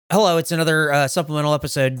Hello, it's another supplemental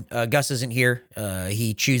episode. Gus isn't here.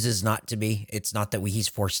 He chooses not to be. It's not that he's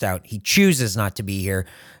forced out. He chooses not to be here.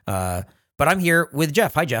 But I'm here with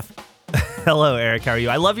Jeff. Hi, Jeff. Hello, Eric. How are you?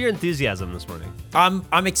 I love your enthusiasm this morning.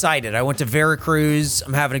 I'm excited. I went to Veracruz.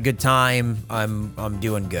 I'm having a good time. I'm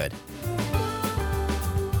doing good.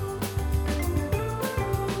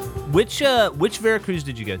 Which Veracruz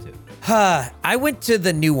did you go to? I went to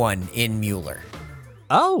the new one in Mueller.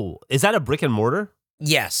 Oh, is that a brick and mortar?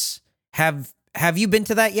 Yes. Have you been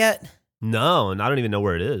to that yet? No, and I don't even know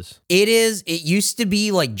where it is. It is. It used to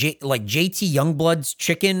be like JT Youngblood's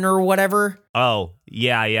Chicken or whatever. Oh,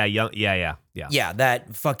 yeah. Yeah,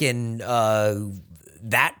 that fucking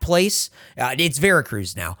that place. It's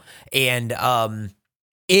Veracruz now, and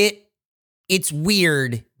it's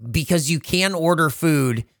weird because you can order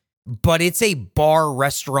food, but it's a bar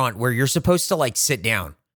restaurant where you're supposed to like sit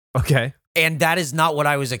down. Okay. And that is not what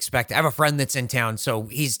I was expecting. I have a friend that's in town, so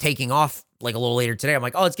he's taking off like a little later today. I'm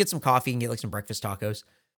like, oh, let's get some coffee and get like some breakfast tacos.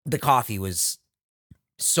 The coffee was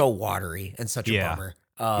so watery and such a bummer.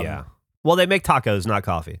 Yeah. Well, they make tacos, not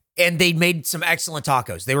coffee. And they made some excellent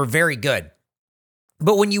tacos. They were very good.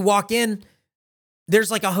 But when you walk in,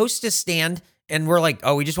 there's like a hostess stand, and we're like,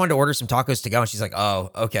 oh, we just wanted to order some tacos to go. And she's like,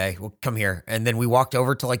 oh, okay, well, come here. And then we walked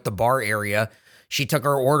over to like the bar area. She took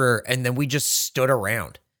our order, and then we just stood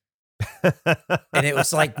around. And it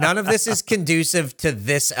was like, none of this is conducive to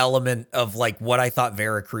this element of like what I thought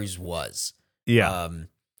Veracruz was. Yeah.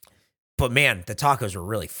 But man, the tacos were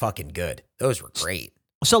really fucking good. Those were great.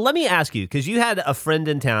 So let me ask you, because you had a friend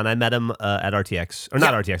in town. I met him at RTX, or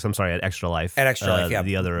not RTX. I'm sorry, at Extra Life. At Extra Life, yeah,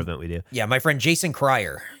 the other event we do. Yeah, my friend Jason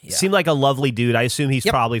Cryer. Yeah. Seemed like a lovely dude. I assume he's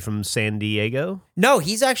probably from San Diego. No,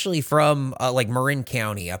 he's actually from like Marin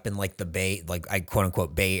County, up in like the Bay, like I quote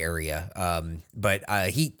unquote Bay Area. But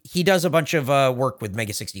he does a bunch of work with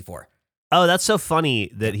Mega 64. Oh, that's so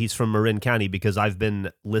funny that he's from Marin County, because I've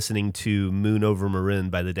been listening to Moon Over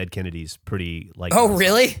Marin by the Dead Kennedys pretty like. Oh,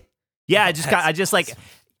 really? Yeah,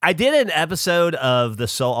 I did an episode of the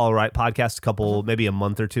So All Right podcast maybe a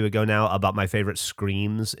month or two ago now, about my favorite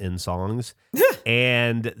screams in songs.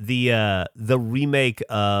 And the remake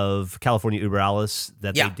of California Uber Alice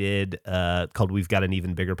that they did called We've Got an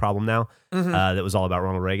Even Bigger Problem Now, that was all about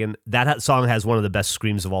Ronald Reagan. That song has one of the best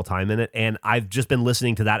screams of all time in it. And I've just been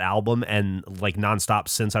listening to that album and like nonstop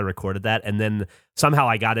since I recorded that. And then somehow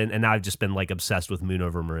I got in, and now I've just been like obsessed with Moon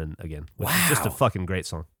Over Marin again, which is just a fucking great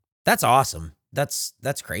song. That's awesome. That's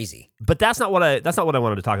crazy. But that's not what I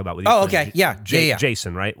wanted to talk about with you. Oh, okay. Yeah.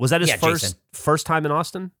 Jason, right? Was that his first time in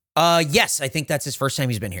Austin? Yes, I think that's his first time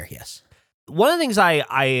he's been here. Yes. One of the things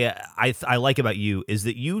I like about you is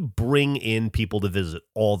that you bring in people to visit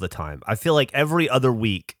all the time. I feel like every other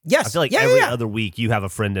week. Yes. I feel like every other week you have a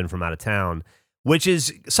friend in from out of town, which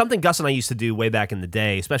is something Gus and I used to do way back in the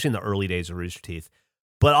day, especially in the early days of Rooster Teeth.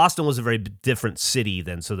 But Austin was a very different city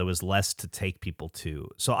then, so there was less to take people to.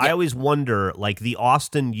 So I always wonder, like the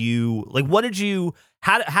Austin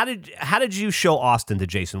how did you show Austin to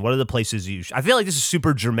Jason? What are the places I feel like this is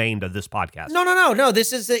super germane to this podcast. No.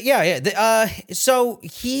 This is so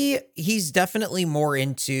he's definitely more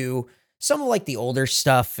into some of like the older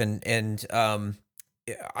stuff, and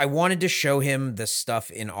I wanted to show him the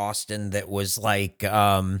stuff in Austin that was like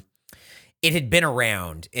it had been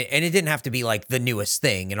around, and it didn't have to be like the newest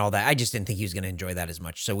thing and all that. I just didn't think he was going to enjoy that as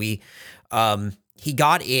much. So he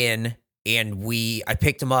got in, and I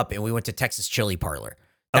picked him up, and we went to Texas Chili Parlor.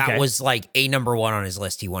 That was like a number one on his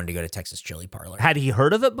list. He wanted to go to Texas Chili Parlor. Had he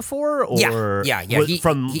heard of it before? Or yeah.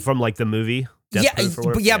 From like the movie?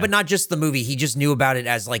 But not just the movie. He just knew about it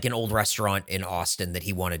as like an old restaurant in Austin that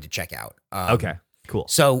he wanted to check out. Okay, cool.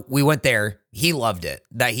 So we went there. He loved it.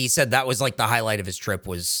 He said that was like the highlight of his trip,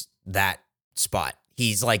 was that spot.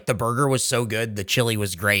 He's like, the burger was so good, the chili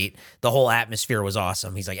was great, the whole atmosphere was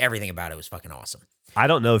awesome. He's like, everything about it was fucking awesome. I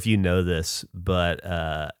don't know if you know this, but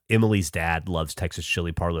Emily's dad loves Texas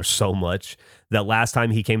Chili Parlor so much that last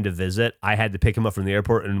time he came to visit, I had to pick him up from the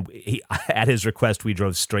airport, and at his request, we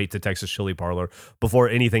drove straight to Texas Chili Parlor before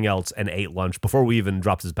anything else and ate lunch before we even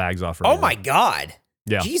dropped his bags off. Oh my God.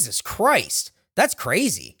 Yeah. Jesus Christ. That's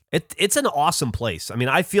crazy. It's an awesome place. I mean,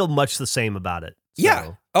 I feel much the same about it. So.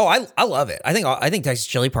 Yeah. Oh, I love it. I think Texas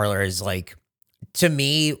Chili Parlor is like, to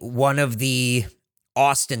me, one of the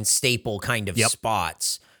Austin staple kind of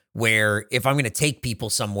spots where if I'm going to take people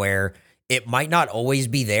somewhere, it might not always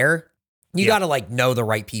be there. You got to like know the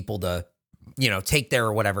right people to, take there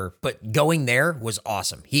or whatever. But going there was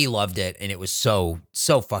awesome. He loved it, and it was so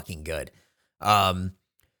fucking good.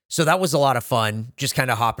 So that was a lot of fun, just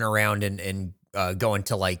kind of hopping around and going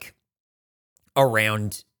to like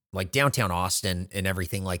around like downtown Austin and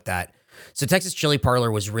everything like that. So Texas Chili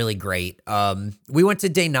Parlor was really great. We went to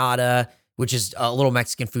De Nada, which is a little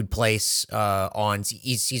Mexican food place on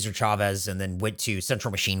East Cesar Chavez, and then went to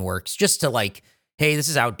Central Machine Works just to like, hey, this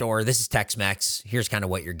is outdoor. This is Tex-Mex. Here's kind of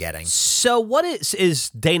what you're getting. So what is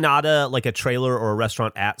De Nada like a trailer or a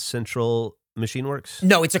restaurant at Central Machine Works?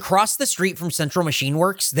 No, it's across the street from Central Machine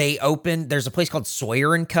Works. There's a place called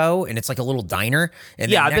Sawyer & Co., and it's like a little diner.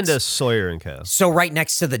 And Yeah, I've been to Sawyer & Co. So right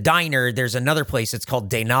next to the diner, there's another place. It's called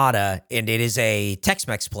De Nada, and it is a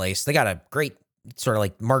Tex-Mex place. They got a great sort of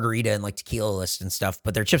like margarita and like tequila list and stuff,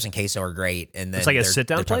 but their chips and queso are great. And then it's like a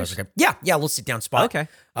sit-down place? Yeah, a little sit-down spot. Okay.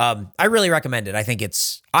 I really recommend it. I think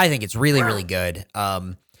it's really, really good.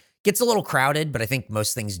 Gets a little crowded, but I think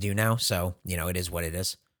most things do now. So, it is what it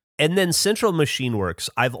is. And then Central Machine Works,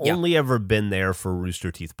 I've only ever been there for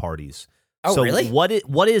Rooster Teeth parties. Oh, so really? What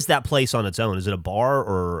is that place on its own? Is it a bar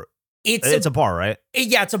or... It's a bar, right?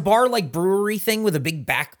 Yeah, it's a bar like brewery thing with a big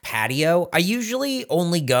back patio. I usually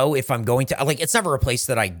only go if I'm going to, like, it's never a place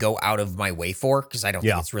that I go out of my way for because I don't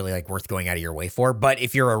think it's really like worth going out of your way for. But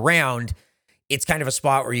if you're around, it's kind of a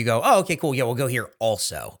spot where you go, oh, okay, cool. Yeah, we'll go here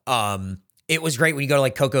also. It was great when you go to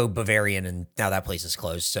like Coco Bavarian, and now that place is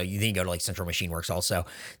closed. So then you go to like Central Machine Works also.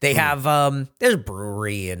 They have, there's a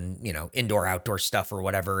brewery and, indoor, outdoor stuff or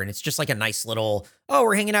whatever. And it's just like a nice little,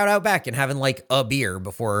 we're hanging out back and having like a beer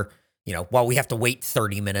before, while we have to wait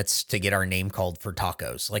 30 minutes to get our name called for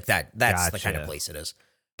tacos. Like that's Gotcha. the kind of place it is.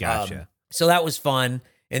 Gotcha. So that was fun.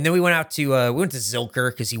 And then we went out to,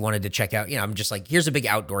 Zilker because he wanted to check out, I'm just like, here's a big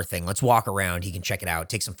outdoor thing. Let's walk around. He can check it out,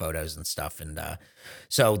 take some photos and stuff. And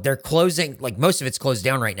so they're closing, like most of it's closed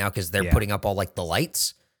down right now because they're putting up all like the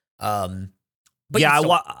lights. But yeah,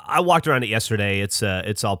 I walked around it yesterday.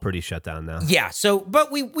 It's all pretty shut down now. Yeah. So,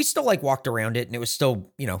 but we still like walked around it, and it was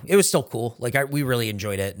still, it was still cool. Like we really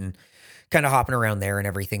enjoyed it, and kind of hopping around there and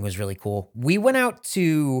everything was really cool. We went out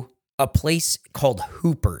to a place called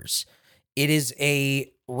Hooper's. It is a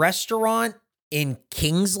restaurant in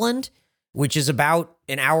Kingsland, which is about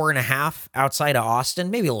an hour and a half outside of Austin,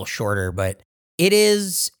 maybe a little shorter, but it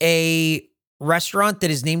is a restaurant that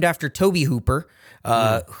is named after Toby Hooper,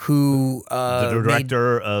 who the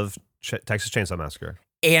director of Texas Chainsaw Massacre.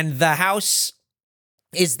 And the house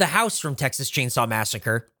is the house from Texas Chainsaw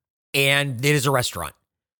Massacre, and it is a restaurant.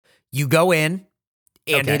 You go in,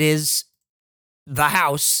 and it is the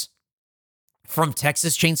house from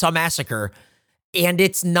Texas Chainsaw Massacre, and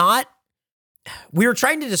it's not. We were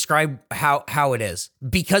trying to describe how it is,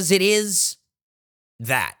 because it is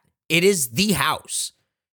that. It is the house.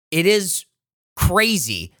 It is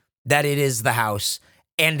crazy that it is the house,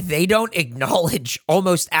 and they don't acknowledge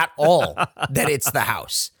almost at all that it's the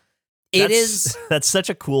house. That's such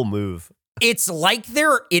a cool move. It's like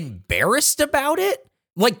they're embarrassed about it.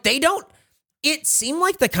 Like it seemed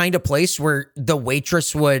like the kind of place where the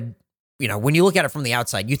waitress would, when you look at it from the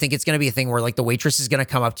outside, you think it's going to be a thing where like the waitress is going to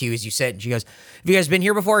come up to you as you sit and she goes, have you guys been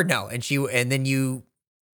here before? No. And then you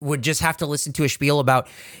would just have to listen to a spiel about,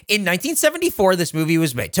 in 1974, this movie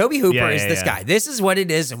was made. Toby Hooper is this guy. This is what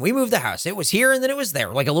it is. And we moved the house. It was here and then it was there.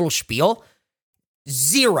 Like a little spiel.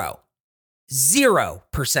 0%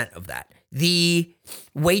 of that. The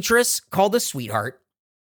waitress called us sweetheart.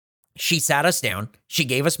 She sat us down. She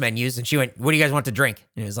gave us menus and she went, what do you guys want to drink?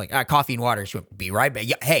 And it was like, coffee and water. She went, be right back.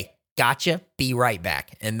 Yeah, hey, gotcha. Be right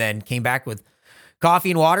back. And then came back with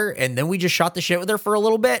coffee and water. And then we just shot the shit with her for a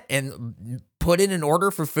little bit and put in an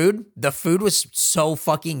order for food. The food was so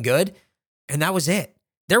fucking good. And that was it.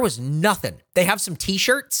 There was nothing. They have some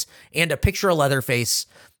t-shirts and a picture of Leatherface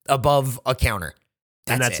above a counter.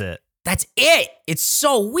 That's it. That's it. It's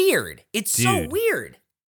so weird. It's so weird.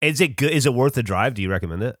 Is it good? Is it worth the drive? Do you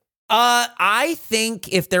recommend it? I think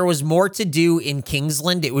if there was more to do in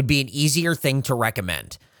Kingsland, it would be an easier thing to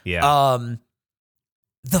recommend. Yeah.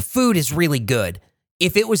 The food is really good.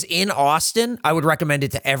 If it was in Austin, I would recommend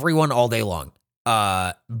it to everyone all day long.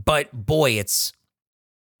 But boy, it's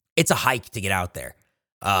a hike to get out there.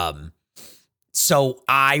 So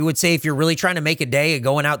I would say if you're really trying to make a day of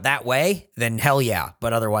going out that way, then hell yeah.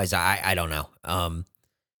 But otherwise, I don't know.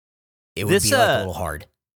 It would be like a little hard.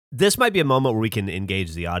 This might be a moment where we can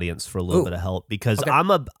engage the audience for a little bit of help, because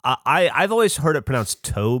I've always heard it pronounced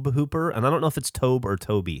Tobe Hooper, and I don't know if it's Tobe or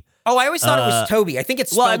Toby. Oh, I always thought it was Toby. I think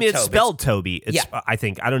it's spelled Tobe. It's spelled Toby. I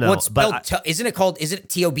think. I don't know. Well, it's spelled isn't it called, is it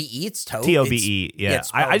T-O-B-E? It's Tobe. T-O-B-E, yeah.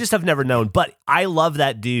 I just have never known, but I love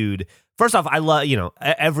that dude. First off, I love,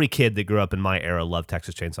 every kid that grew up in my era loved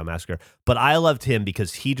Texas Chainsaw Massacre, but I loved him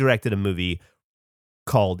because he directed a movie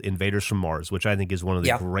called Invaders from Mars, which I think is one of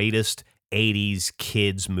the greatest 80s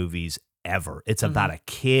kids movies ever. It's about a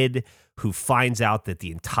kid who finds out that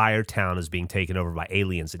the entire town is being taken over by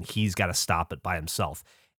aliens and he's got to stop it by himself.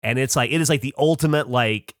 And it is like the ultimate,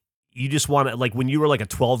 like, you just want to, like, when you were like a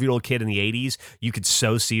 12-year-old kid in the 80s, you could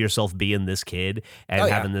so see yourself being this kid and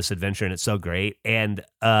having this adventure, and it's so great. And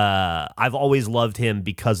I've always loved him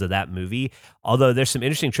because of that movie. Although there's some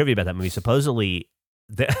interesting trivia about that movie. Supposedly,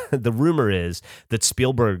 the rumor is that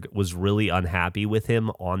Spielberg was really unhappy with him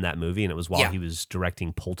on that movie, and it was while he was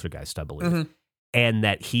directing Poltergeist, I believe. And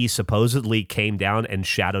that he supposedly came down and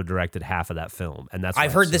shadow directed half of that film. And that's why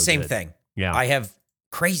I've heard the same thing. Yeah. I have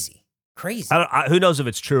crazy. Who knows if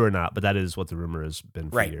it's true or not, but that is what the rumor has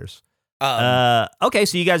been for years. Okay,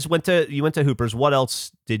 so you guys went to Hoopers. What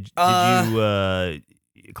else did you?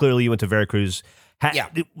 Clearly, you went to Veracruz.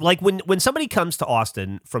 Like when somebody comes to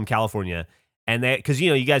Austin from California, and because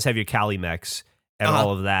you guys have your Cali Mex and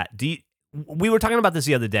all of that. We were talking about this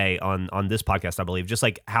the other day on this podcast, I believe, just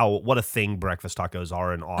like what a thing breakfast tacos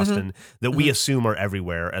are in Austin that we assume are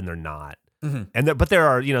everywhere, and they're not. And but there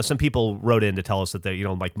are, some people wrote in to tell us that they're,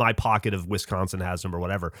 like my pocket of Wisconsin has them or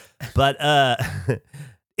whatever. But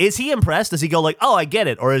is he impressed? Does he go like, oh, I get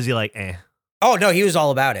it? Or is he like, eh? Oh, no, he was all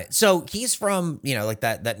about it. So he's from, like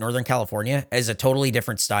that Northern California is a totally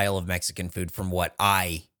different style of Mexican food from what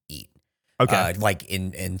I eat. Okay. Like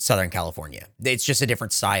in Southern California. It's just a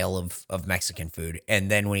different style of Mexican food. And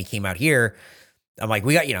then when he came out here, I'm like,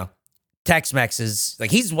 we got, Tex-Mex is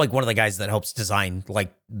like, he's like one of the guys that helps design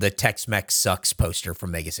like the Tex-Mex sucks poster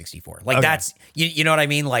from Mega 64. Like that's, you know what I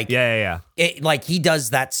mean? Like, yeah. Like he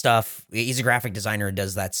does that stuff. He's a graphic designer and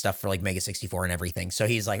does that stuff for like Mega 64 and everything. So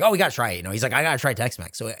he's like, oh, we got to try it. He's like, I got to try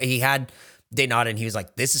Tex-Mex. So he had Day Nada and he was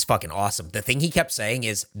like, this is fucking awesome. The thing he kept saying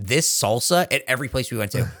is this salsa at every place we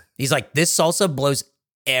went to. He's like, this salsa blows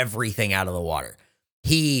everything out of the water.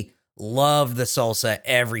 He loved the salsa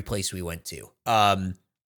every place we went to.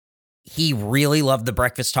 He really loved the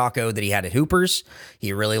breakfast taco that he had at Hoopers.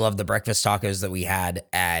 He really loved the breakfast tacos that we had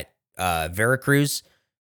at Veracruz.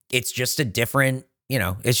 It's just a different,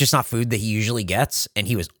 it's just not food that he usually gets. And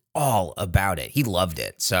he was all about it. He loved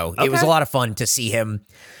it. So it was a lot of fun to see him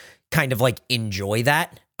kind of like enjoy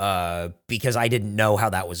that because I didn't know how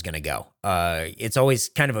that was going to go. It's always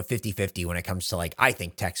kind of a 50-50 when it comes to like, I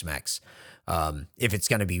think Tex-Mex. If it's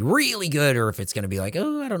going to be really good or if it's going to be like,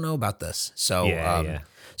 oh, I don't know about this. So,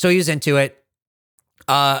 so he was into it.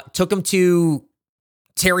 Took him to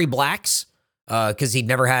Terry Black's because he'd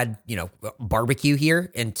never had, barbecue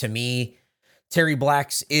here. And to me, Terry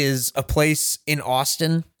Black's is a place in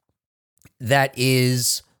Austin that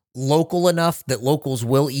is local enough that locals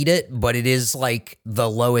will eat it, but it is like the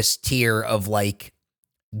lowest tier of like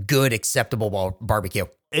good, acceptable barbecue.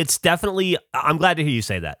 It's definitely, I'm glad to hear you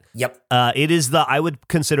say that. Yep. It is I would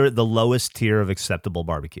consider it the lowest tier of acceptable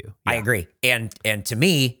barbecue. Yeah. I agree. And to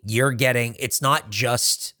me, you're getting, it's not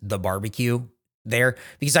just the barbecue there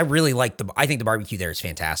because I really like I think the barbecue there is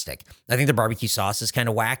fantastic. I think the barbecue sauce is kind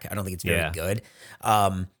of whack. I don't think it's very good.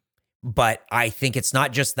 But I think it's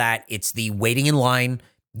not just that, it's the waiting in line,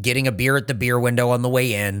 getting a beer at the beer window on the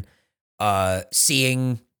way in,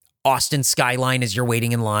 seeing Austin skyline as you're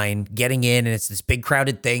waiting in line, getting in, and it's this big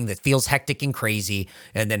crowded thing that feels hectic and crazy,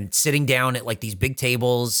 and then sitting down at like these big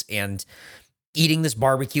tables and eating this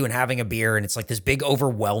barbecue and having a beer, and it's like this big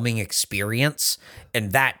overwhelming experience.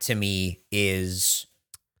 And that to me is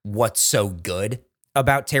what's so good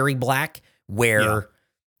about Terry Black, where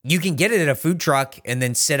you can get it at a food truck and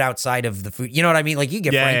then sit outside of the food. You know what I mean? Like you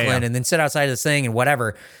get Franklin and then sit outside of this thing and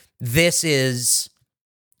whatever. This is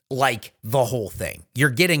like the whole thing. You're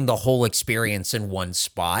getting the whole experience in one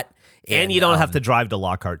spot. And you don't have to drive to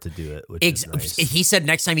Lockhart to do it, which is nice. He said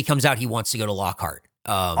next time he comes out, he wants to go to Lockhart.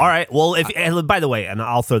 All right. Well, and by the way, and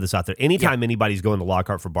I'll throw this out there. Anytime anybody's going to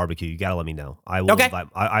Lockhart for barbecue, you got to let me know. I will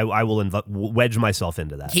I will wedge myself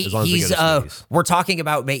into that. As long as we go to we're talking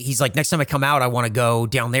about, he's like, next time I come out, I want to go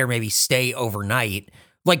down there, maybe stay overnight.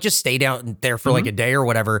 Like just stay down there for like a day or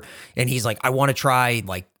whatever. And he's like, I want to try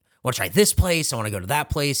this place. I want to go to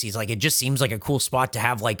that place. He's like, it just seems like a cool spot to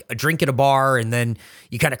have like a drink at a bar. And then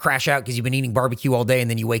you kind of crash out because you've been eating barbecue all day. And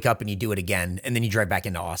then you wake up and you do it again. And then you drive back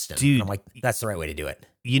into Austin. Dude, and I'm like, that's the right way to do it.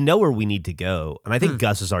 You know where we need to go? And I think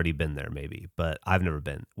Gus has already been there maybe, but I've never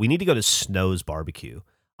been. We need to go to Snow's Barbecue.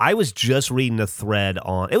 I was just reading a thread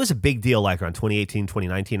it was a big deal like around 2018,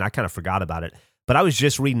 2019. I kind of forgot about it. But I was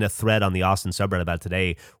just reading a thread on the Austin subreddit about it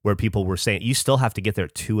today where people were saying you still have to get there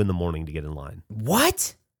at 2 a.m. to get in line.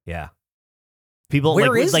 What? Yeah. People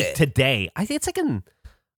where is it? Today. I think it's like in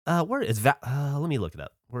where is that? Let me look it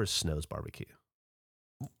up. Where is Snow's Barbecue?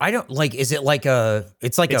 I don't like. Is it like a?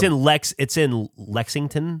 It's in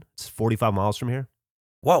Lexington. It's 45 miles from here.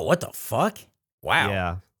 Whoa! What the fuck? Wow.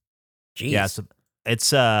 Yeah. Jeez.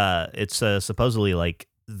 Yeah. It's supposedly like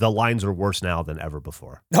the lines are worse now than ever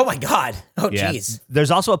before. Oh my God. Oh Yeah. geez.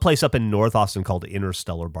 There's also a place up in North Austin called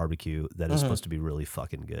Interstellar Barbecue that is supposed to be really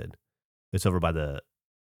fucking good. It's over by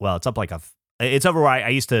it's up like it's over where I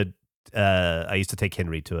used to take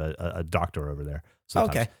Henry to a doctor over there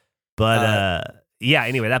sometimes. Okay. But yeah,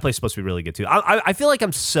 anyway, that place is supposed to be really good too. I feel like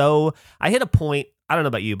I hit a point, I don't know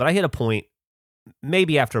about you, but I hit a point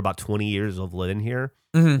maybe after about 20 years of living here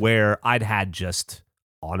where I'd had just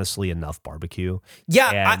honestly enough barbecue.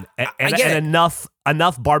 Yeah. And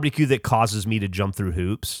enough barbecue that causes me to jump through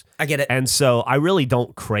hoops. I get it. And so I really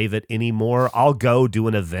don't crave it anymore. I'll go do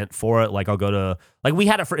an event for it. Like I'll go to, like we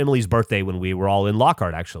had it for Emily's birthday when we were all in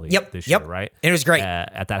Lockhart actually this year, right? It was great.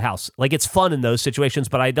 At that house. Like it's fun in those situations,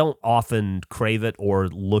 but I don't often crave it or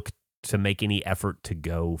look to make any effort to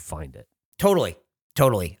go find it. Totally.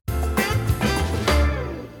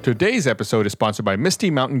 Today's episode is sponsored by Misty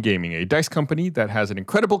Mountain Gaming, a dice company that has an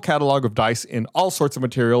incredible catalog of dice in all sorts of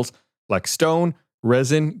materials like stone,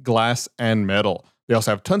 resin, glass, and metal. They also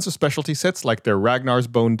have tons of specialty sets like their Ragnar's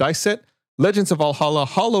Bone dice set, Legends of Valhalla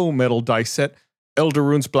Hollow Metal dice set, Elder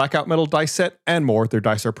Rune's Blackout Metal dice set, and more. Their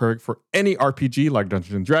dice are perfect for any RPG like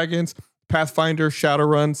Dungeons & Dragons, Pathfinder,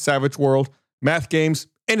 Shadowrun, Savage World, math games,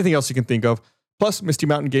 anything else you can think of. Plus, Misty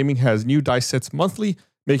Mountain Gaming has new dice sets monthly,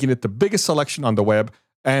 making it the biggest selection on the web.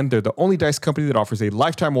 And they're the only dice company that offers a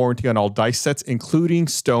lifetime warranty on all dice sets, including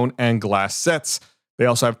stone and glass sets. They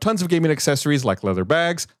also have tons of gaming accessories like leather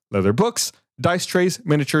bags, leather books, dice trays,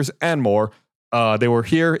 miniatures, and more. They were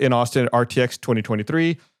here in Austin at RTX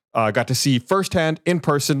 2023. Got to see firsthand, in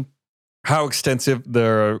person, how extensive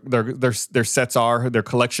their sets are, their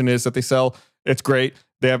collection is that they sell. It's great.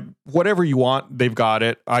 They have whatever you want. They've got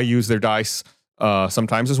it. I use their dice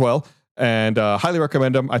sometimes as well. And highly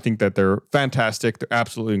recommend them. I think that they're fantastic. They're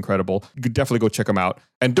absolutely incredible. You could definitely go check them out.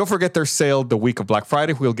 And don't forget their sale the week of Black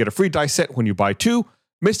Friday. We'll get a free dice set when you buy 2.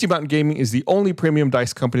 Misty Mountain Gaming is the only premium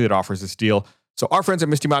dice company that offers this deal. So our friends at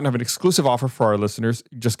Misty Mountain have an exclusive offer for our listeners.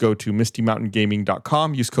 Just go to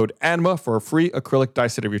mistymountaingaming.com. Use code ANMA for a free acrylic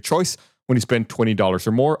dice set of your choice when you spend $20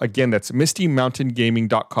 or more. Again, that's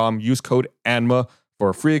mistymountaingaming.com. Use code ANMA for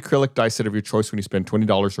a free acrylic dice set of your choice when you spend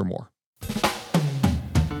 $20 or more.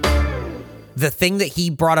 The thing that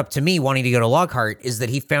he brought up to me wanting to go to Lockhart is that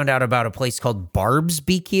he found out about a place called Barb's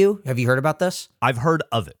BQ. Have you heard about this? I've heard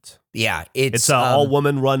of it. Yeah. It's an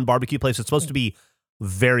all-woman run barbecue place. It's supposed to be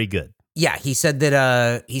very good. Yeah, he said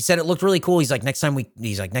that it looked really cool. He's like, next time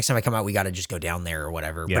I come out, we got to just go down there or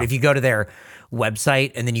whatever. Yeah. But if you go to their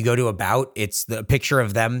website and then you go to about, it's the picture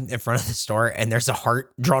of them in front of the store and there's a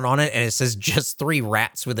heart drawn on it and it says just 3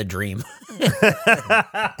 rats with a dream. You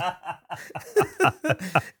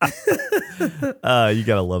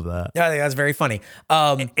gotta love that. Yeah, I think that's very funny.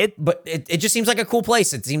 It just seems like a cool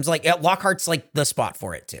place. It seems like Lockhart's like the spot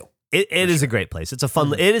for it too. It is a great place. It's a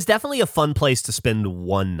fun. It is definitely a fun place to spend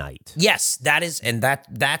one night. Yes, that is, and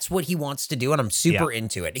that's what he wants to do, and I'm super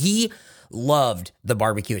into it. He loved the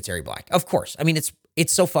barbecue at Terry Black, of course. I mean,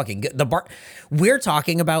 it's so fucking good. We're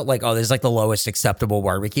talking about like, oh, this is like the lowest acceptable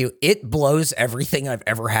barbecue. It blows everything I've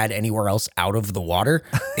ever had anywhere else out of the water.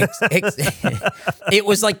 It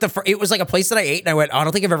was like a place that I ate, and I went, oh, I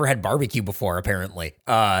don't think I've ever had barbecue before. Apparently,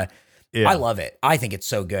 I love it. I think it's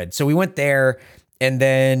so good. So we went there. And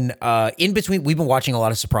then in between, we've been watching a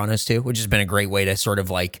lot of Sopranos too, which has been a great way to sort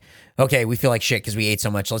of like, okay, we feel like shit because we ate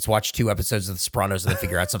so much. Let's watch 2 episodes of the Sopranos and then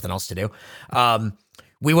figure out something else to do.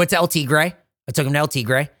 We went to El Tigre. I took him to El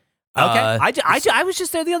Tigre. Okay. I was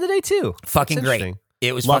just there the other day too. Fucking great.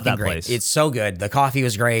 It was Love fucking that great. Place. It's so good. The coffee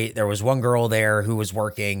was great. There was one girl there who was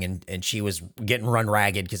working and she was getting run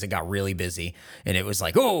ragged because it got really busy. And it was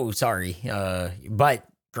like, oh, sorry. But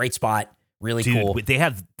great spot. Really cool. They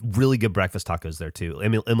have really good breakfast tacos there too.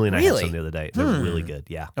 Emily and I had some the other day. They're really good.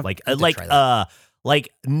 Yeah,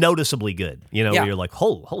 like noticeably good. You know, where you're like,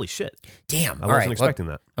 holy shit. Damn. I wasn't expecting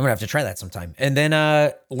that. I'm gonna have to try that sometime. And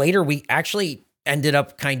then later we actually ended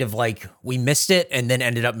up kind of like we missed it, and then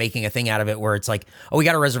ended up making a thing out of it where it's like, oh, we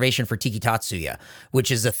got a reservation for Tiki Tatsuya, which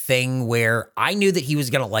is a thing where I knew that he was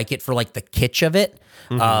gonna like it for like the kitsch of it.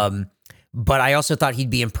 Mm-hmm. But I also thought he'd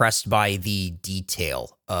be impressed by the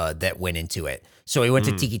detail that went into it. So we went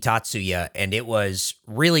to Tiki Tatsuya, and it was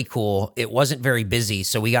really cool. It wasn't very busy,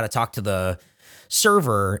 so we got to talk to the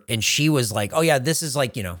server, and she was like, oh yeah, this is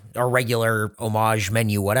like, you know, our regular homage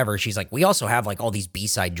menu, whatever. She's like, we also have like all these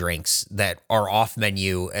B-side drinks that are off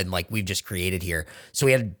menu, and like we've just created here. So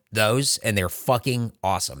we had those, and they're fucking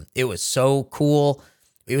awesome. It was so cool.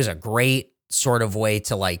 It was a great sort of way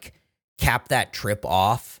to like cap that trip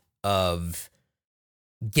off of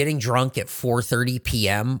getting drunk at 4:30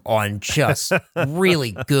 p.m. on just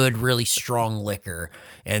really good, really strong liquor.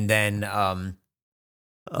 And then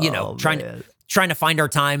Oh, man. trying to find our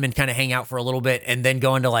time and kind of hang out for a little bit, and then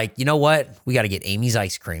going to like, you know what? We got to get Amy's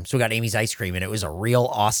ice cream. So we got Amy's ice cream, and it was a real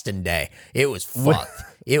Austin day. It was fucked.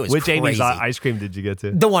 It was Which crazy. Amy's ice cream did you get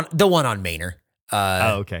to? The one on Manor.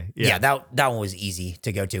 Oh, okay. Yeah, that one was easy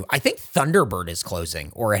to go to. I think Thunderbird is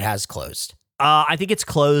closing, or it has closed. I think it's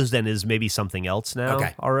closed and is maybe something else now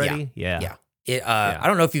already. Yeah. I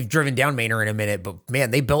don't know if you've driven down Manor in a minute, but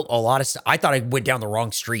man, they built a lot of stuff. I thought I went down the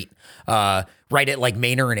wrong street, right at like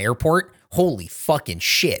Manor and Airport. Holy fucking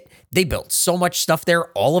shit. They built so much stuff there.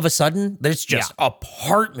 All of a sudden, there's just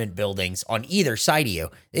apartment buildings on either side of you.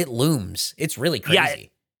 It looms. It's really crazy.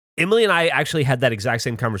 Yeah, Emily and I actually had that exact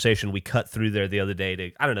same conversation. We cut through there the other day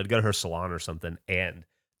to go to her salon or something. And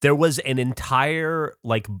there was an entire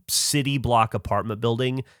like city block apartment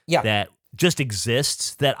building that just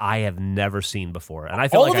exists that I have never seen before. And I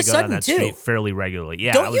feel like I go down that street fairly regularly.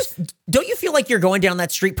 Yeah. Don't you feel like you're going down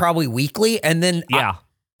that street probably weekly? And then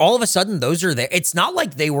all of a sudden those are there. It's not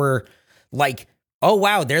like they were like, oh,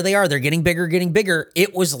 wow, there they are. They're getting bigger, getting bigger.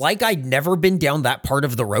 It was like I'd never been down that part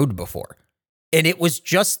of the road before. And it was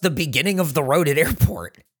just the beginning of the road at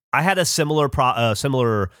Airport. I had a similar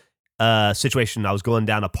situation. I was going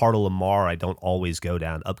down a part of Lamar I don't always go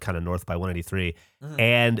down, up kind of north by 183.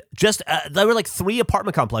 And just there were like 3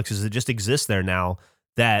 apartment complexes that just exist there now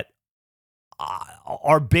that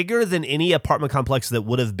are bigger than any apartment complex that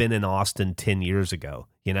would have been in Austin 10 years ago,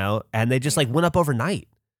 you know? And they just like went up overnight.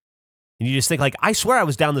 And you just think like, I swear I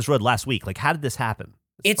was down this road last week. Like, how did this happen?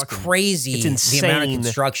 It's crazy. It's insane. The amount of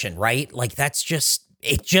construction, right? Like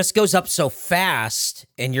it just goes up so fast.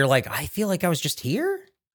 And you're like, I feel like I was just here.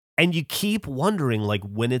 And you keep wondering like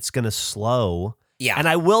when it's going to slow. Yeah. And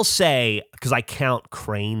I will say, because I count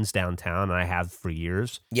cranes downtown and I have for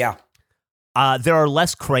years. Yeah. There are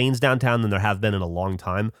less cranes downtown than there have been in a long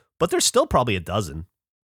time, but there's still probably a dozen.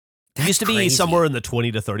 It used to be somewhere in the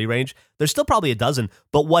 20 to 30 range. There's still probably a dozen.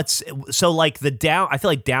 But I feel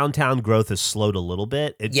like downtown growth has slowed a little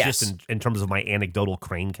bit. It's just in terms of my anecdotal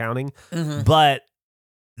crane counting. But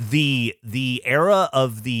the era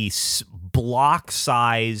of the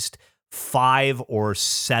block-sized 5 or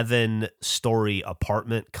 7 story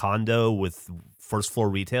apartment condo with first floor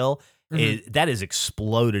retail, that has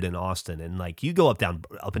exploded in Austin. And like you go up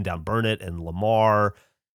and down Burnett and Lamar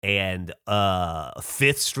and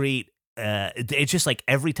 5th Street, it's just like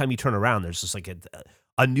every time you turn around, there's just like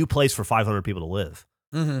a new place for 500 people to live.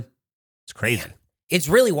 It's crazy. Man, it's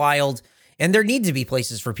really wild. And there need to be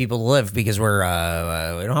places for people to live because we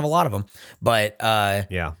don't have a lot of them. But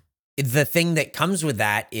the thing that comes with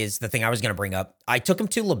that is the thing I was going to bring up. I took him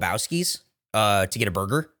to Lebowski's to get a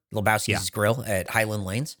burger, Lebowski's Grill at Highland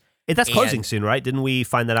Lanes. That's closing soon, right? Didn't we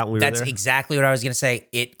find that out when we were there? That's exactly what I was going to say.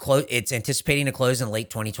 It's anticipating to close in late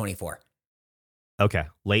 2024. Okay,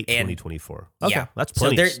 late 2024. Okay, that's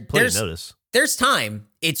plenty of notice. There's time.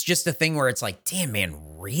 It's just a thing where it's like, damn, man,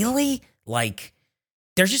 really? Like,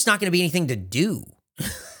 there's just not going to be anything to do.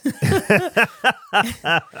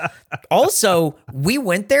 Also, we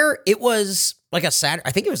went there. It was like I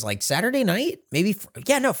think it was like Saturday night, maybe.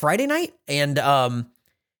 Friday night. And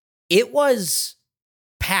it was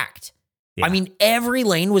packed. Yeah. I mean, every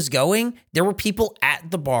lane was going. There were people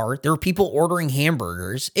at the bar. There were people ordering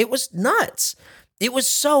hamburgers. It was nuts. It was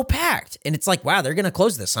so packed. And it's like, wow, they're going to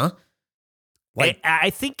close this, huh? Like,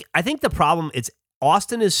 I think the problem is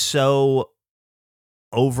Austin is so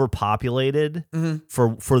overpopulated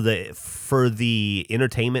for the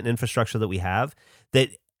entertainment infrastructure that we have that.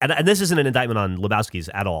 And this isn't an indictment on Lebowski's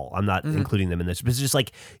at all. I'm not including them in this. But it's just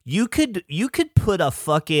like you could put a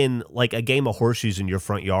fucking like a game of horseshoes in your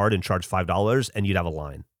front yard and charge $5 and you'd have a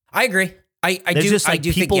line. I agree. I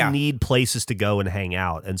do people think, need places to go and hang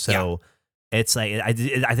out, and so it's like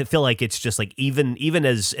I feel like it's just like even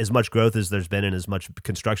as much growth as there's been and as much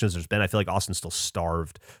construction as there's been, I feel like Austin's still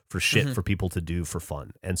starved for shit for people to do for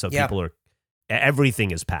fun, and so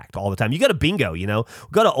everything is packed all the time. You go to bingo, we go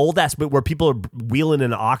to old ass where people are wheeling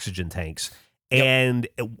in oxygen tanks, and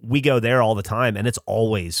we go there all the time, and it's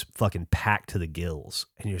always fucking packed to the gills,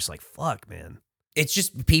 and you're just like, fuck, man. It's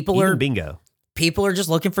just people are just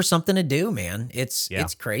looking for something to do, man. It's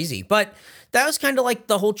crazy. But that was kind of like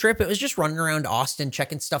the whole trip. It was just running around Austin,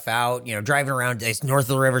 checking stuff out, driving around north of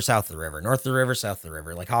the river, south of the river, north of the river, south of the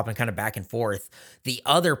river, like hopping kind of back and forth. The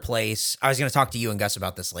other place, I was going to talk to you and Gus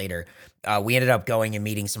about this later. We ended up going and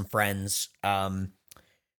meeting some friends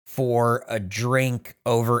for a drink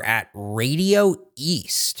over at Radio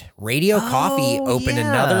East. Radio Coffee opened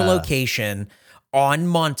another location on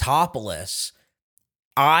Montopolis.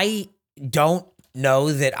 I don't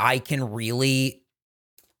know that I can really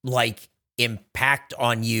impact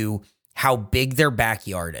on you how big their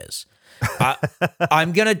backyard is. I,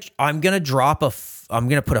 I'm gonna drop I'm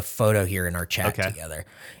gonna put a photo here in our chat together,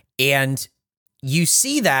 and you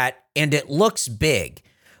see that, and it looks big.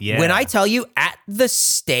 Yeah. When I tell you at the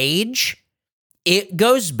stage, it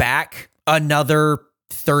goes back another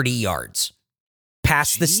 30 yards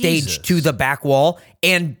past the stage to the back wall,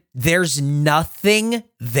 and there's nothing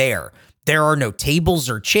there. There are no tables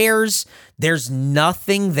or chairs. There's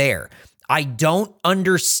nothing there. I don't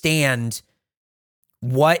understand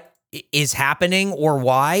what is happening or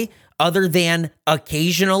why, other than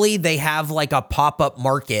occasionally they have like a pop-up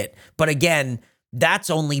market. But again,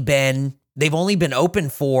 they've only been open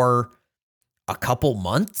for a couple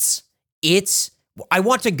months. I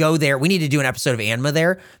want to go there. We need to do an episode of Anma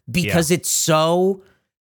there because it's so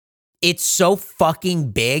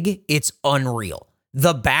fucking big. It's unreal.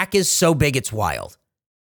 The back is so big, it's wild.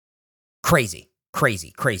 Crazy.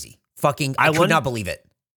 Fucking, I could not believe it.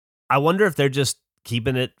 I wonder if they're just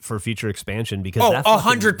keeping it for future expansion because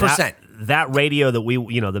 100%. That radio that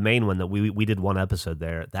the main one that we did one episode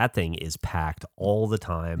there, that thing is packed all the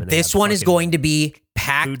time. And this one is going to be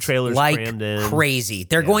packed food trailers like crammed in. Crazy.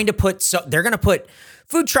 They're going to put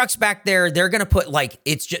food trucks back there. They're going to put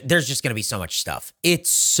there's just going to be so much stuff. It's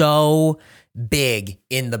so big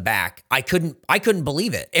in the back. I couldn't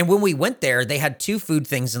believe it. And when we went there, they had two food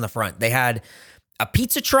things in the front. They had a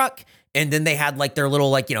pizza truck, and then they had like their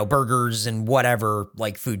little burgers and whatever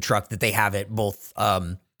food truck that they have at both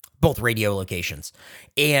radio locations.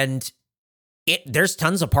 And there's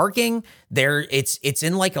tons of parking there. It's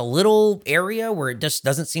in like a little area where it just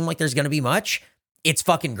doesn't seem like there's going to be much. It's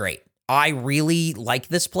fucking great. I really like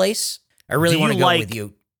this place. I really want to go with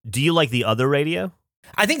you. Do you like the other radio?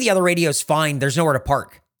 I think the other radio is fine. There's nowhere to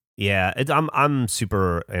park. Yeah, I'm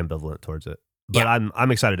super ambivalent towards it, but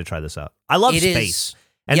I'm excited to try this out. I love space,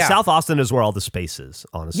 and South Austin is where all the space is.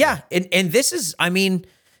 Honestly, yeah, and this is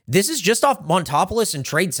just off Montopolis and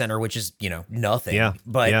Trade Center, which is nothing. Yeah,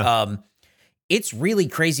 but it's really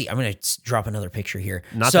crazy. I'm gonna drop another picture here.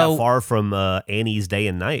 Not that far from Annie's Day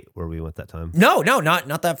and Night where we went that time. No,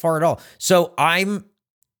 not that far at all. So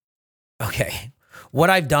okay. What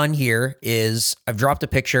I've done here is I've dropped a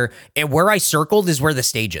picture, and where I circled is where the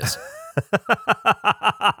stage is.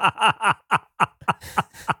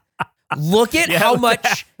 Look at how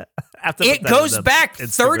much it goes back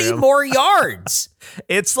Instagram. 30 more yards.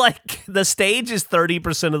 It's like the stage is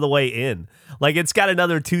 30% of the way in. Like it's got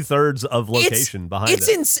another 2/3 of location behind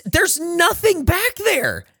it. There's nothing back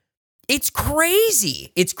there. It's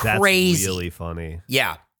crazy. It's crazy. That's really funny.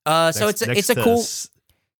 Yeah. So it's a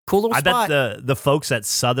cool little spot. I bet the folks at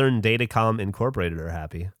Southern Datacom Incorporated are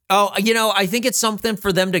happy. Oh, I think it's something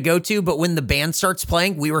for them to go to, but when the band starts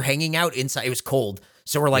playing, we were hanging out inside. It was cold.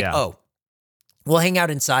 So we're like, we'll hang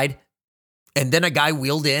out inside. And then a guy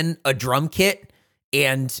wheeled in a drum kit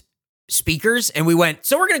and speakers, and we went,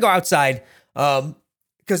 so we're going to go outside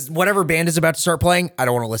because whatever band is about to start playing, I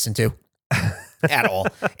don't want to listen to at all.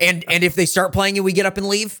 And if they start playing and we get up and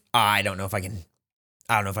leave, I don't know if I can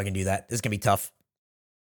do that. It's going to be tough.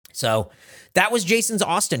 So that was Jason's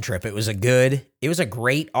Austin trip. It was a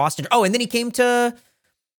great Austin. Oh, and then he came to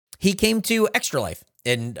Extra Life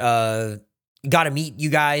and got to meet you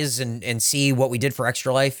guys and see what we did for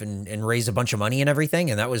Extra Life and raise a bunch of money and everything.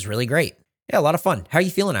 And that was really great. Yeah, a lot of fun. How are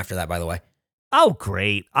you feeling after that, by the way? Oh,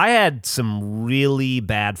 great. I had some really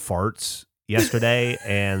bad farts yesterday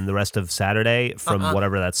and the rest of Saturday from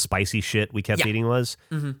whatever that spicy shit we kept eating was.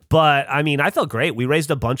 Mm-hmm. But I mean, I felt great. We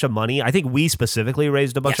raised a bunch of money. I think we specifically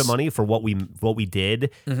raised a bunch of money for what we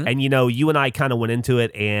did. Mm-hmm. And you and I kind of went into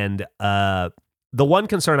it, and the one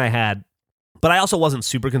concern I had, but I also wasn't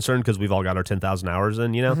super concerned because we've all got our 10,000 hours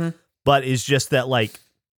in, mm-hmm. but it's just that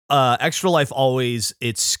Extra Life always,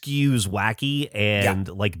 it skews wacky and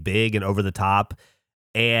big and over the top.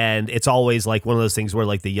 And it's always like one of those things where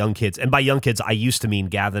the young kids, and by young kids, I used to mean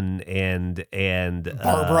Gavin and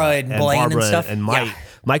Barbara and Blaine Barbara and stuff. And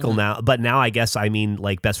Michael mm-hmm. now, but now I guess I mean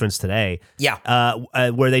Best Friends Today. Yeah.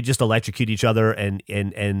 Where they just electrocute each other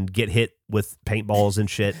and get hit with paintballs and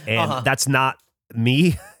shit. And that's not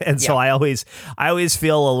me. And so I always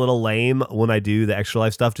feel a little lame when I do the Extra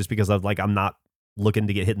Life stuff just because I'm not looking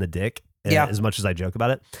to get hit in the dick. As much as I joke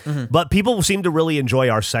about it. Mm-hmm. But people seem to really enjoy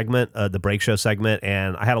our segment, the break show segment,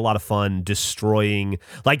 and I had a lot of fun destroying,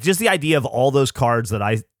 just the idea of all those cards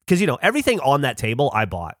that because everything on that table I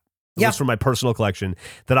bought. It was from my personal collection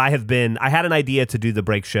that I had an idea to do the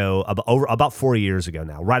break show about 4 years ago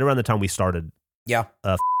now, right around the time we started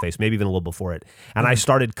Face, maybe even a little before it. And I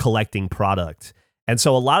started collecting product. And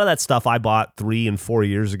so a lot of that stuff I bought 3 and 4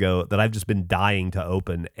 years ago that I've just been dying to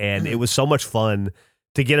open. And it was so much fun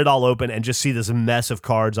to get it all open and just see this mess of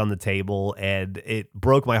cards on the table, and it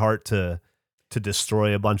broke my heart to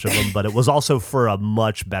destroy a bunch of them, but it was also for a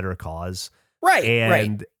much better cause. Right.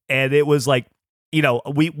 And it was like,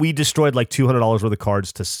 we destroyed like $200 worth of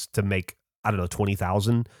cards to make, I don't know,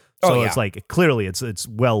 20,000. So it's like, clearly it's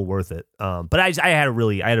well worth it. But I had a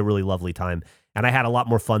really lovely time, and I had a lot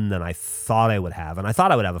more fun than I thought I would have. And I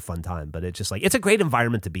thought I would have a fun time, but it's just like, it's a great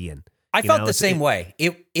environment to be in. I felt the same way.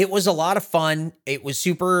 It was a lot of fun. It was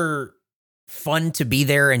super fun to be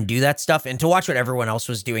there and do that stuff, and to watch what everyone else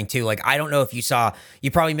was doing too. Like, I don't know if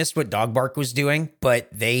you probably missed what Dog Bark was doing, but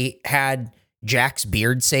they had Jack's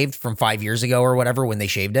beard saved from 5 years ago or whatever when they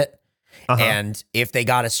shaved it. And if they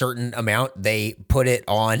got a certain amount, they put it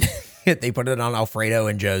on, Alfredo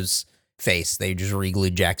and Joe's face. They just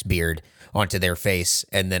re-glued Jack's beard onto their face,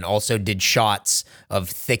 and then also did shots of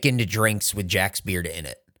thickened drinks with Jack's beard in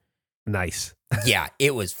it. Nice. Yeah,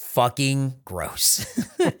 it was fucking gross.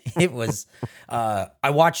 It was, I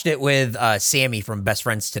watched it with Sammy from Best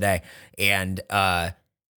Friends today, and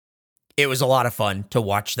it was a lot of fun to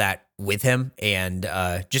watch that with him and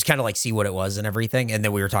just kind of like see what it was and everything. And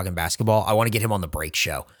then we were talking basketball. I want to get him on the break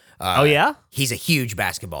show. Oh yeah? He's a huge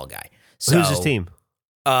basketball guy. So, who's his team?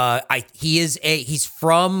 He's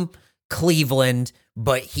from Cleveland,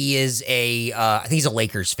 but he is I think he's a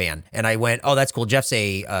Lakers fan. And I went, oh, that's cool. Jeff's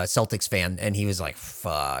a Celtics fan. And he was like,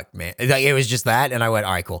 fuck, man. Like, it was just that. And I went,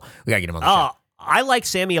 all right, cool. We got to get him on the show. I like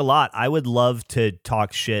Sammy a lot. I would love to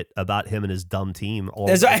talk shit about him and his dumb team all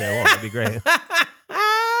day long. That'd be great.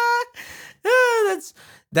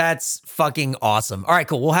 That's fucking awesome. All right,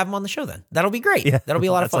 cool. We'll have him on the show then. That'll be great. Yeah, that'll be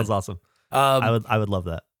a lot of fun. That sounds awesome. I would love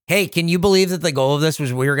that. Hey, can you believe that the goal of this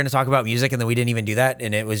was we were going to talk about music and then we didn't even do that,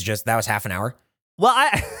 and that was half an hour?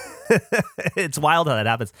 Well, it's wild how that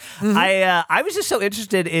happens. Mm-hmm. I was just so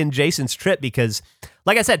interested in Jason's trip because,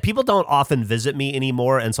 like I said, people don't often visit me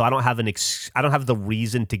anymore, and so I don't have I don't have the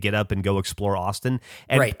reason to get up and go explore Austin.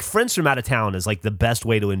 And friends from out of town is like the best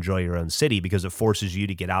way to enjoy your own city because it forces you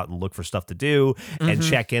to get out and look for stuff to do and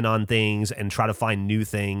check in on things and try to find new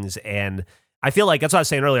things. And I feel like that's what I was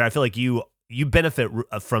saying earlier. I feel like you benefit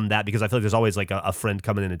from that because I feel like there's always like a friend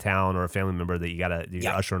coming into town or a family member that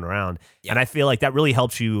you're ushering around. And I feel like that really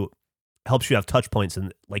helps you have touch points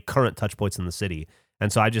and like current touch points in the city.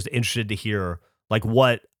 And so I'm just interested to hear like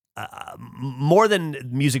what, more than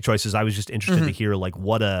music choices, I was just interested to hear like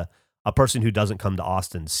what a person who doesn't come to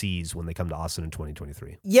Austin sees when they come to Austin in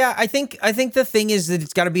 2023. Yeah, I think the thing is that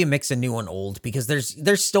it's got to be a mix of new and old because there's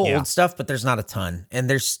still old stuff, but there's not a ton, and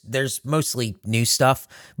there's mostly new stuff.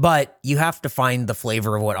 But you have to find the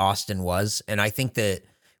flavor of what Austin was, and I think that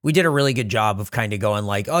we did a really good job of kind of going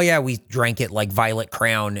like, oh yeah, we drank it like Violet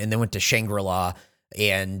Crown, and then went to Shangri-La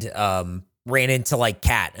and ran into like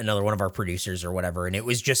Kat, another one of our producers or whatever, and it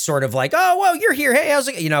was just sort of like, oh well, you're here, hey, how's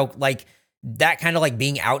it, like. That kind of like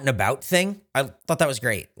being out and about thing, I thought that was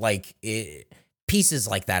great. Like pieces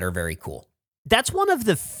like that are very cool. That's one of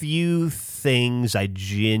the few things I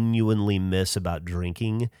genuinely miss about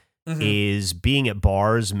drinking is being at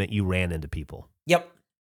bars meant you ran into people. Yep.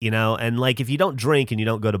 And like if you don't drink and you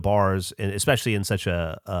don't go to bars, and especially in such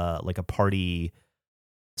a like a party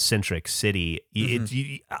centric city,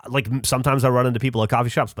 like sometimes I run into people at coffee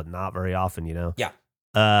shops, but not very often, Yeah.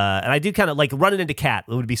 And I do kind of like running into Kat.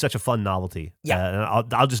 It would be such a fun novelty. Yeah.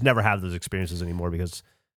 And I'll just never have those experiences anymore because,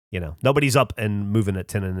 nobody's up and moving at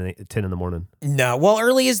 10 in the morning. No. Well,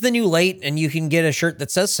 early is the new late, and you can get a shirt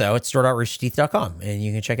that says so at store.roosterteeth.com, and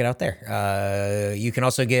you can check it out there. You can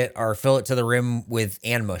also get our Fill It to the Rim with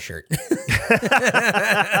Anma shirt. I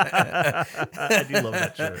do love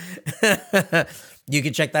that shirt. You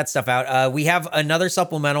can check that stuff out. We have another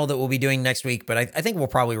supplemental that we'll be doing next week, but I think we'll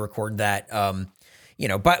probably record that.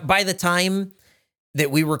 But by the time that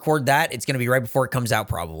we record that, it's going to be right before it comes out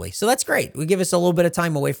probably. So that's great. We give us a little bit of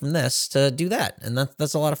time away from this to do that. And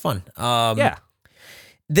that's a lot of fun.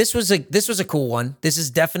 This was a cool one. This is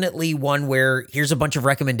definitely one where here's a bunch of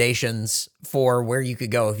recommendations for where you could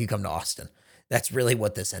go if you come to Austin. That's really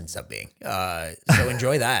what this ends up being. So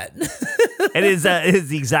enjoy that. It is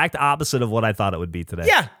the exact opposite of what I thought it would be today.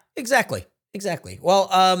 Yeah, exactly.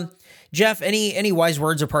 Well, Jeff, any wise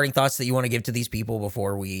words or parting thoughts that you want to give to these people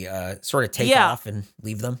before we sort of take off and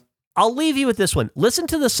leave them? I'll leave you with this one. Listen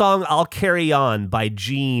to the song I'll Carry On by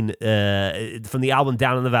Gene from the album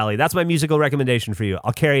Down in the Valley. That's my musical recommendation for you.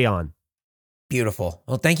 I'll Carry On. Beautiful.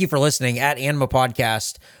 Well, thank you for listening at Anima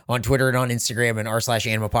Podcast on Twitter and on Instagram and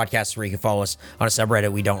r/Anima Podcast, where you can follow us on a subreddit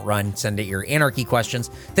we don't run. Send it your anarchy questions.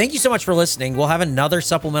 Thank you so much for listening. We'll have another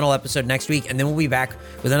supplemental episode next week, and then we'll be back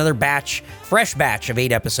with another fresh batch of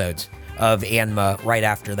 8 episodes of Anima right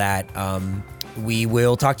after that. We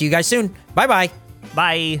will talk to you guys soon. Bye-bye.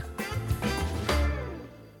 Bye.